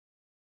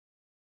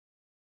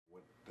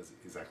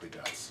exactly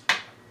does.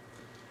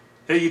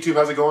 Hey YouTube,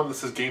 how's it going?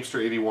 This is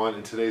Gamester81.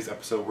 In today's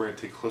episode, we're going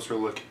to take a closer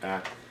look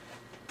at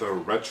the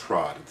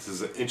Retrode. This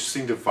is an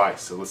interesting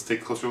device, so let's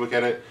take a closer look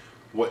at it.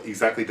 What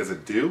exactly does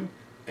it do,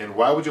 and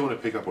why would you want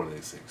to pick up one of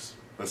these things?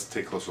 Let's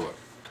take a closer look.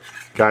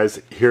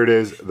 Guys, here it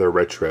is, the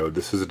Retrode.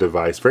 This is a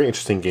device, very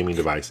interesting gaming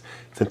device,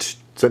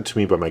 sent to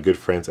me by my good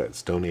friends at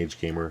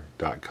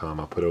StoneAgeGamer.com.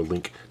 I'll put a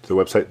link to the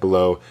website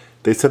below.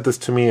 They sent this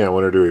to me. I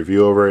wanted to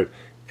review over it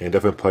and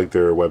definitely plug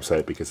their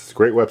website because it's a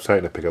great website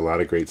and I pick a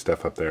lot of great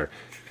stuff up there.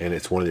 And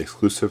it's one of the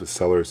exclusive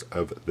sellers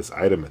of this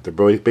item.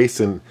 They're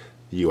based in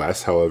the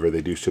U.S., however,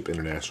 they do ship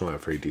international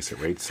at very decent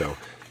rates. So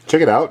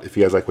check it out if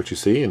you guys like what you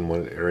see and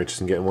are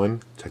interested in getting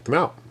one. Check them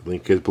out. The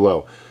link is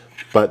below.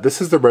 But this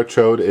is the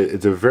Retrode.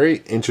 It's a very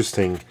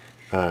interesting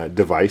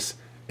device.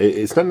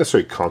 It's not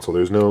necessarily a console.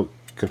 There's no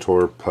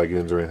controller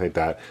plugins or anything like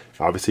that.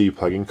 Obviously, you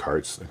plug in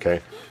carts,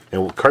 okay?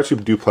 And with carts you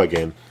do plug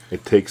in,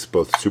 it takes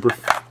both Super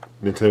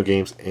Nintendo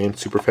games and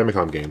Super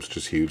Famicom games, which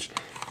is huge,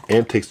 and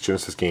it takes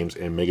Genesis games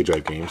and Mega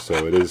Drive games,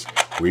 so it is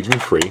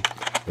region-free.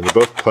 And they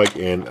both plug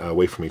in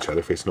away from each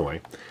other, facing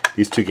away.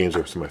 These two games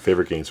are some of my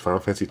favorite games, Final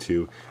Fantasy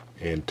II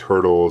and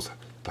Turtles,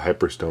 the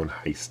Hyperstone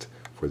Heist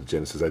for the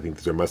Genesis. I think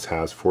these are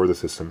must-haves for the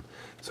system,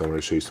 so I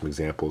want to show you some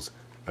examples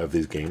of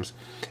these games.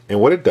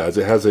 And what it does,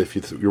 it has, if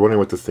you're wondering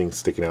what this thing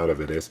sticking out of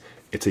it is,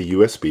 it's a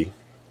USB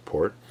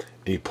port,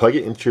 and you plug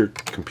it into your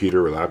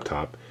computer or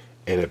laptop,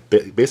 and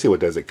it basically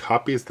what it does, it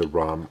copies the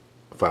ROM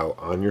file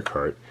on your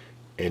cart,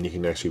 and you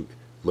can actually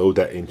load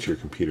that into your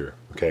computer,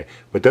 okay?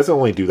 But it doesn't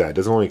only do that, it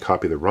doesn't only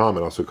copy the ROM,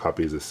 it also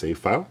copies the save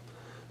file.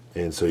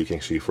 And so you can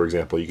actually, for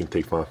example, you can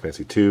take Final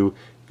Fantasy II,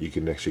 you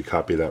can actually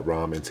copy that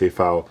ROM and save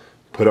file,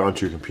 put it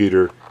onto your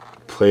computer,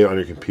 play it on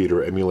your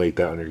computer, emulate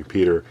that on your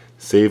computer,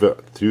 save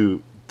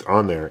it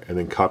on there, and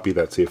then copy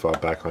that save file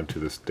back onto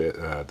this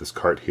this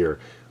cart here,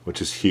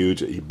 which is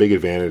huge, a big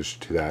advantage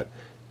to that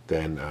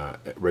than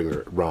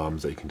regular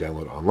ROMs that you can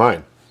download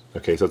online.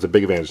 Okay, so it's a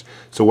big advantage.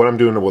 So what I'm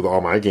doing with all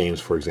my games,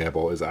 for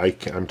example, is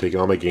I'm taking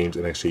all my games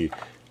and actually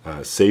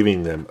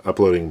saving them,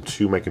 uploading them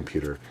to my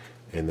computer,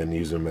 and then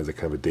using them as a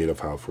kind of a data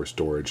file for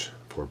storage,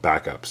 for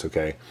backups,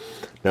 okay?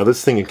 Now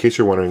this thing, in case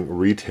you're wondering,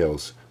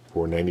 retails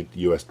for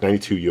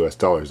 $92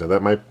 US. Now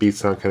that might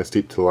sound kind of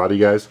steep to a lot of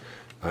you guys,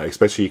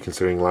 especially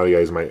considering a lot of you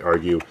guys might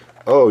argue,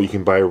 oh, you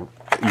can find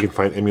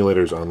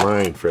emulators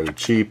online fairly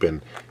cheap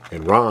and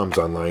ROMs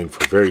online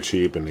for very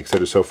cheap and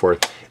etc. so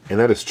forth, and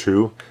that is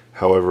true.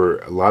 However,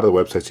 a lot of the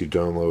websites you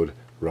download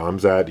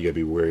ROMs at, you gotta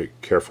be very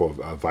careful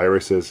of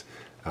viruses,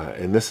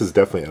 and this is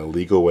definitely a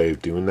legal way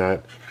of doing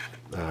that.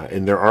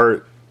 And there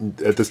are,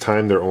 at this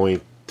time, there are only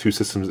 2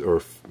 systems,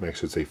 or I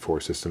should say 4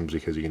 systems,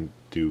 because you can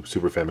do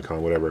Super Famicom,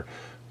 whatever.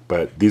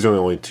 But these are the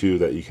only 2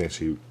 that you can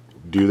actually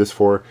do this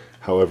for.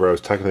 However, I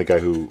was talking to the guy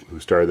who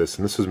started this,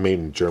 and this was made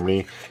in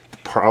Germany.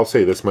 I'll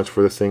say this much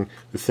for this thing.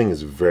 This thing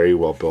is very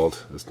well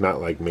built. It's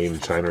not like made in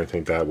China or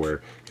anything like that, where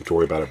you have to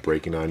worry about it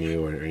breaking on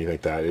you or anything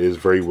like that. It is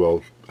very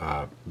well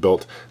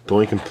built. The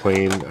only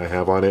complaint I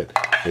have on it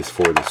is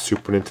for the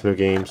Super Nintendo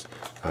games.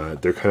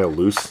 They're kind of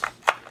loose.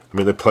 I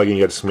mean, the plug-in,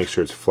 you got to just make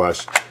sure it's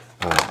flush.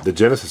 The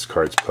Genesis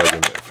carts plug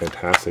in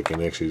fantastic,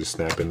 and they actually just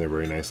snap in there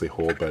very nicely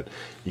whole, but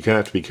you kind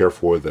of have to be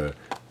careful with the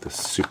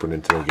Super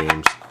Nintendo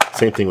games.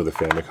 Same thing with the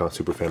Famicom,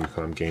 Super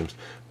Famicom games.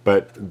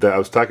 But I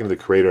was talking to the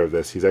creator of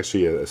this. He's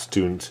actually a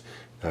student,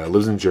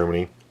 lives in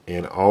Germany,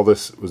 and all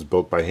this was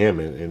built by him,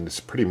 and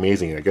it's pretty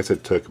amazing. I guess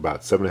it took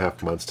about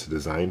 7.5 months to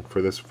design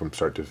for this from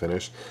start to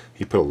finish.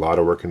 He put a lot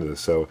of work into this,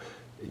 so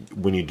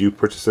when you do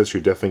purchase this,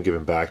 you're definitely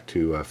giving back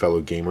to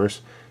fellow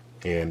gamers,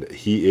 and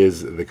he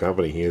is the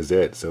company, he is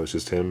it. So it's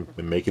just him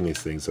making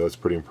these things, so it's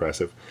pretty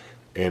impressive.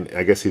 And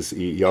I guess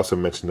he also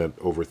mentioned that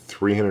over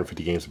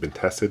 350 games have been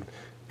tested,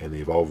 and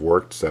they've all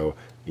worked, so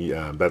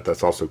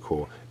that's also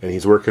cool. And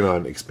he's working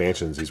on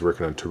expansions. He's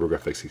working on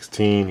TurboGrafx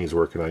 16. He's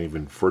working on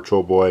even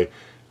Virtual Boy,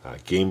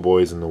 Game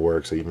Boy's in the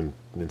works, even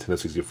Nintendo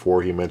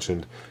 64 he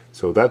mentioned.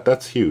 So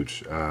that's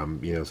huge.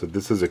 So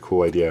this is a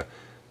cool idea.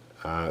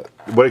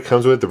 What it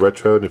comes with, the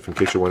Retrode, if in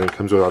case you're wondering, it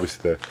comes with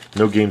obviously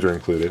no games are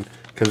included.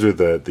 It comes with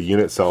the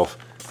unit itself,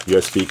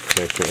 USB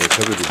connection, and it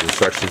comes with the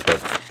instructions.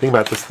 But the thing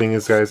about this thing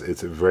is, guys,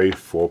 it's very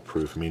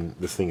foolproof. I mean,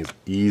 this thing is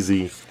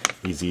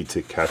easy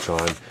to catch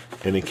on.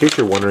 And in case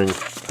you're wondering,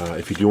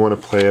 if you do want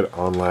to play it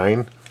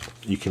online,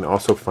 you can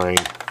also find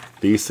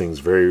these things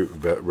very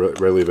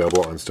readily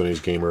available on Stone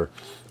Age Gamer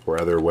or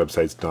other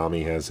websites.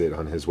 Dami has it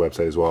on his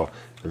website as well.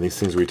 And these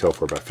things retail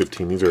for about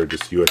 $15. These are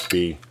just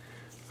USB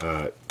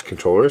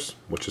controllers,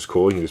 which is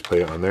cool. You can just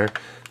play it on there.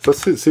 So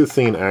let's see this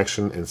thing in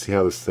action and see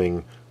how this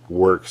thing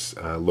works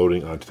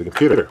loading onto the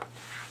computer.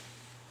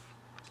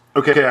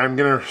 Okay, I'm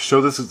going to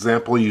show this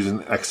example using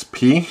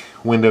XP,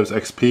 Windows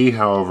XP.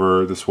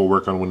 However, this will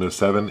work on Windows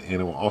 7,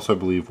 and it will also, I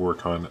believe,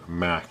 work on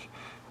Mac.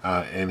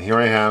 And here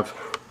I have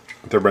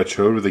the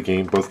Retrode with the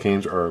game. Both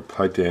games are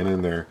plugged in,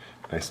 and they're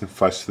nice and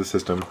flush to the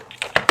system.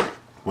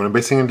 What I'm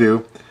basically going to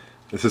do,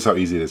 this is how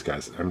easy it is,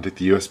 guys. I'm going to take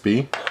the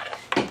USB,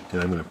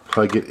 and I'm going to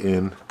plug it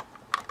in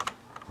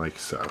like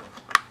so.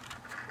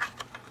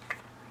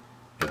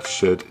 It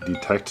should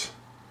detect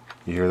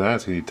You hear that?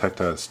 It's going to detect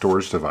a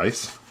storage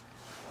device.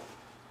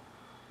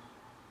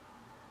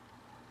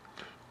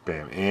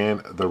 Bam. And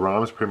the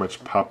ROMs pretty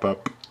much pop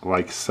up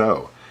like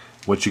so.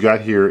 What you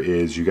got here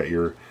is you got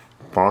your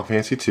Final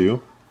Fantasy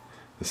 2.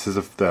 This is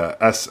the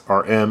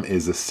SRM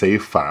is a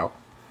save file.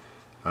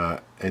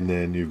 And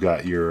then you've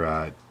got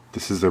your,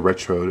 this is the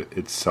Retrode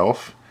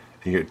itself.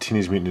 And you got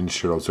Teenage Mutant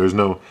Ninja Turtles. There's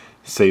no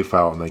save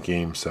file in that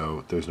game,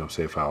 so there's no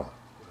save file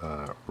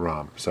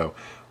ROM. So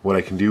what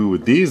I can do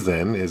with these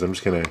then is I'm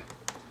just going to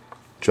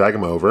drag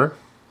them over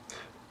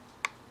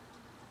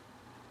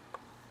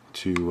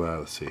to,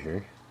 let's see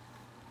here.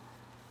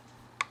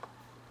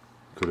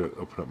 Go to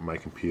open up my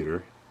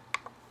computer.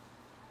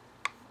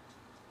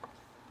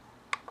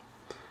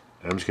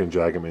 And I'm just going to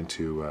drag them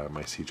into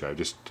my C drive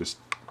just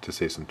to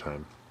save some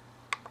time.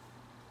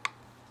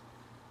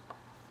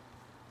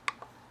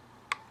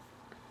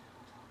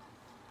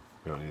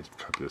 We don't need to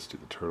copy this to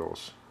the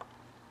turtles.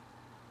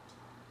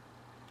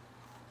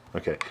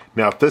 Okay,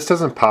 now if this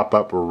doesn't pop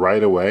up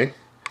right away,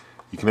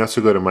 you can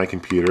also go to my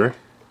computer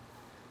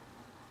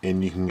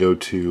and you can go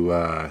to,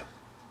 let's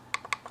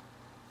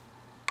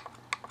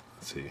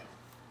see,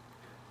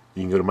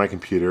 you can go to my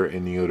computer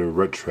and you go to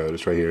Retrode,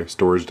 it's right here,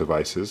 storage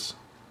devices,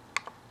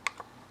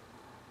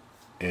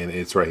 and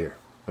it's right here.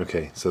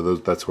 Okay, so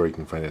that's where you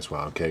can find it as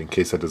well, okay, in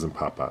case that doesn't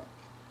pop up.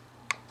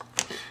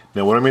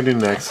 Now what I'm going to do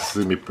next,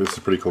 this is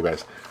pretty cool,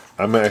 guys.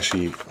 I'm going to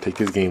actually take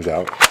these games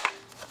out.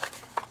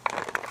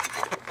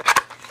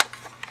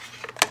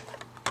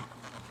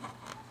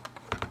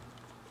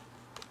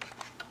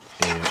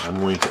 And I'm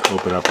going to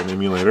open up an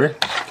emulator.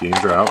 Games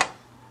are out.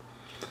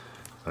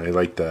 I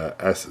like the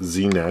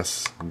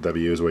SZNES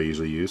is what I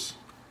usually use.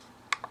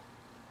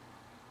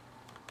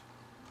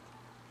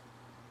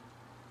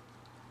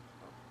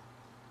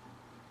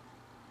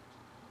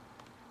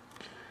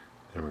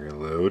 And we're going to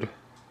load.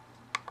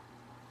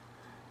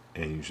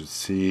 And you should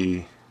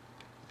see,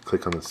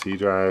 click on the C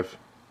drive,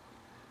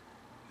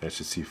 and you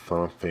should see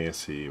Final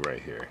Fantasy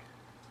right here.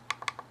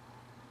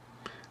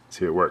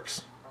 See if it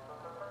works.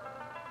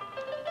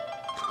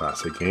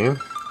 Classic game.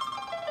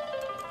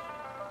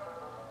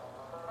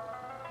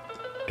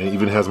 And it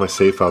even has my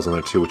save files on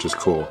there too, which is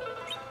cool.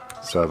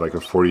 So I have like a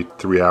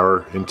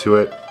 43-hour into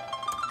it.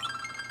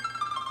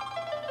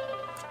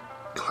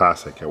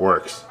 Classic, it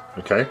works.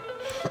 Okay.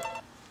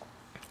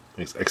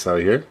 Let's X out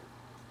of here.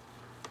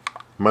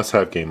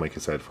 Must-have game, like I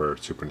said, for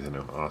Super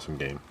Nintendo. Awesome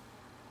game.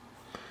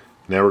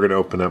 Now we're going to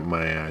open up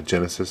my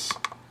Genesis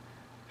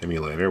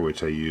emulator,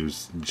 which I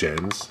use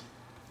Gens.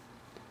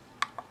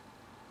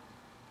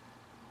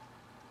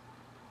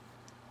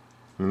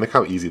 And look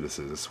how easy this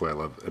is. This is what I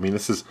love. I mean,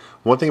 this is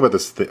one thing about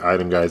this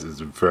item, guys. Is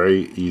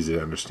very easy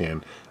to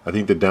understand. I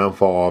think the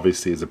downfall,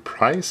 obviously, is the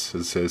price.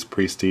 It says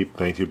pretty steep,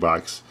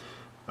 $92.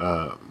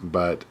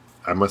 But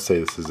I must say,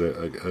 this is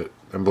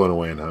I'm blown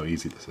away on how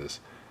easy this is.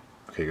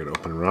 Okay, go to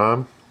open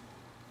ROM.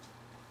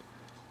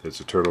 There's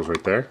the turtles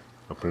right there.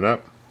 Open it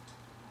up.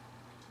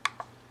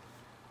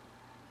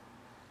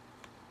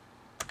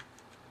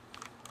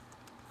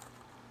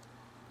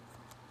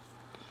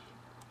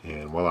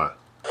 And voila.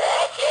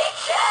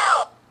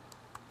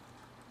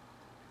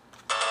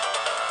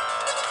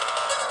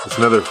 It's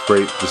another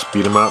great just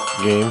beat 'em up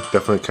game.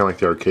 Definitely kind of like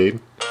the arcade.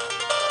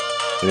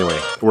 Anyway,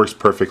 it works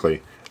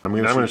perfectly. I'm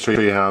going to show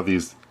you how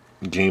these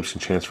games can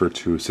transfer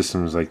to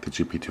systems like the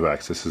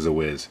GP2X. This is a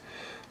whiz.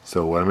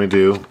 So what I'm going to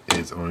do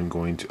is I'm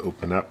going to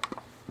open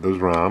up those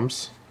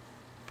ROMs.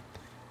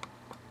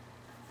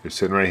 They're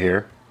sitting right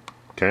here,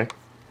 okay?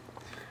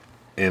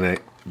 And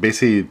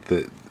basically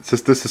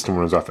this system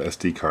runs off of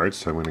SD cards,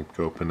 so I'm going to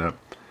go open up.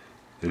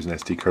 There's an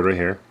SD card right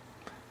here,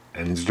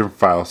 and these are different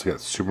files. So I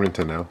got Super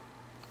Nintendo.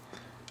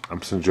 I'm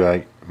just going to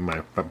drag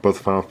my both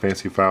Final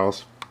Fantasy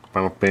files,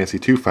 Final Fantasy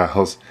 2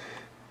 files,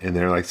 in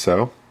there like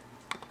so.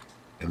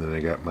 And then I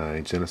got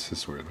my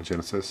Genesis. Where's my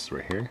Genesis?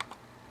 Right here.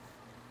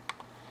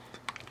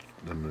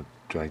 I'm going to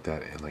drag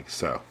that in like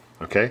so.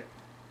 Okay?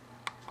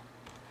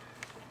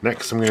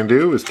 Next I'm going to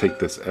do is take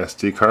this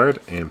SD card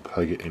and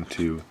plug it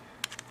into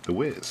the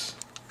Wiz.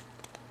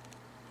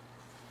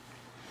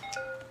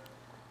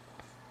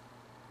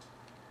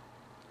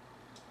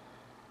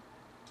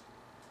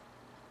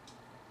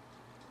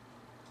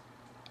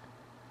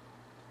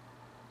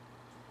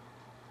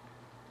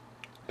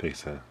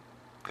 Takes a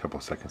couple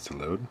of seconds to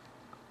load.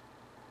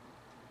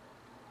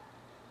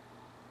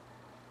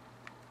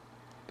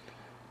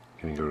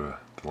 Going to go to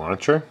the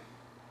launcher.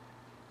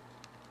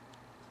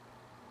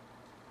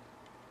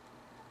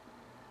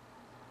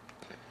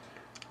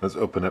 Let's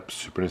open up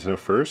Super Nintendo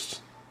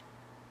first.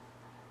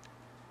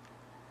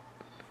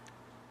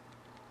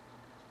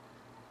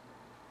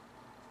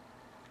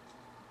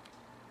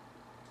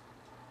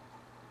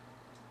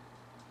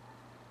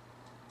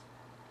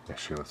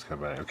 Actually, let's go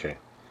back. Okay.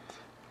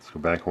 Let's go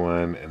back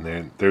one, and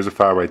then there's a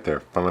file right there.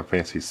 Final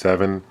Fantasy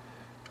 7,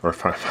 or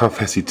Final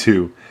Fantasy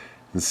 2,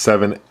 and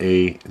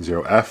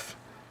 7A0F.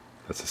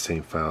 That's the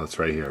same file that's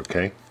right here,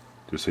 okay?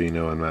 Just so you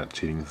know I'm not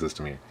cheating the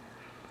system here.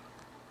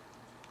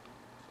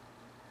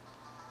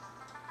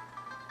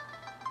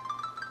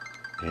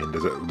 And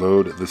does it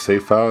load the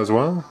save file as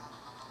well?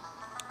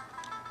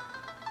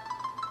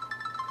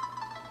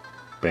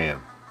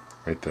 Bam.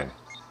 Right there.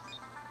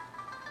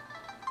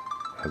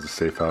 Has a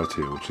save file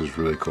too, which is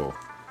really cool.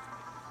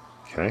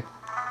 Okay.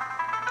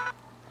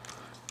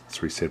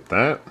 Let's reset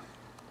that.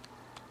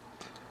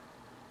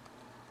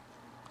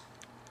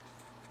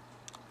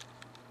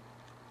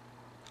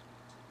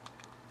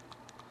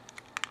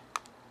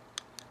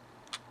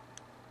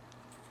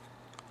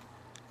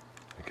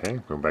 Okay,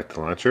 going back to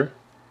the launcher.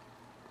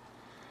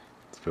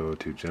 Let's go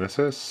to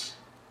Genesis.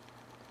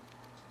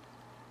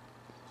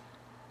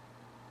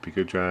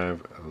 Pico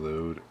drive,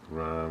 load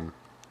ROM.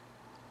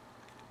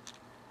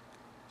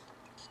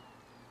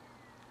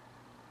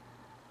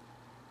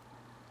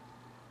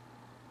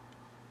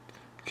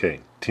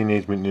 Okay,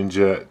 Teenage Mutant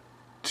Ninja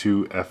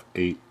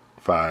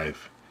 2F85.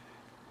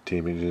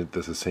 Teenage Mutant Ninja,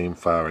 that's the same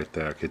file right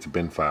there. Okay, it's a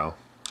bin file.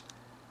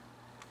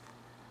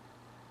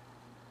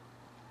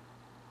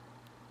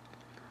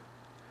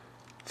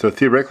 So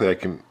theoretically, I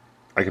can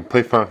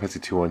play Final Fantasy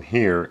 2 on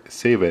here,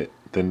 save it,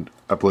 then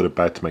upload it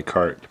back to my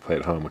cart to play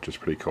at home, which is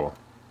pretty cool.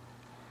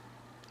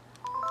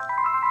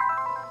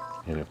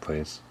 And it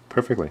plays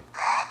perfectly.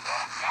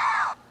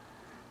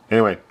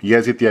 Anyway, you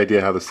guys get the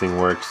idea how this thing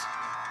works.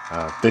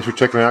 Thanks for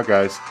checking it out,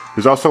 guys.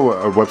 There's also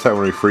a website I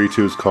want to refer you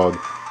to. It's called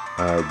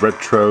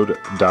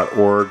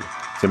Retrode.org.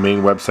 It's the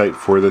main website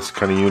for this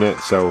kind of unit.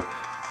 So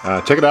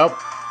check it out.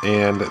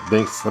 And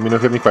thanks. Let me know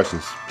if you have any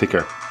questions. Take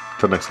care.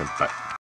 Till next time. Bye.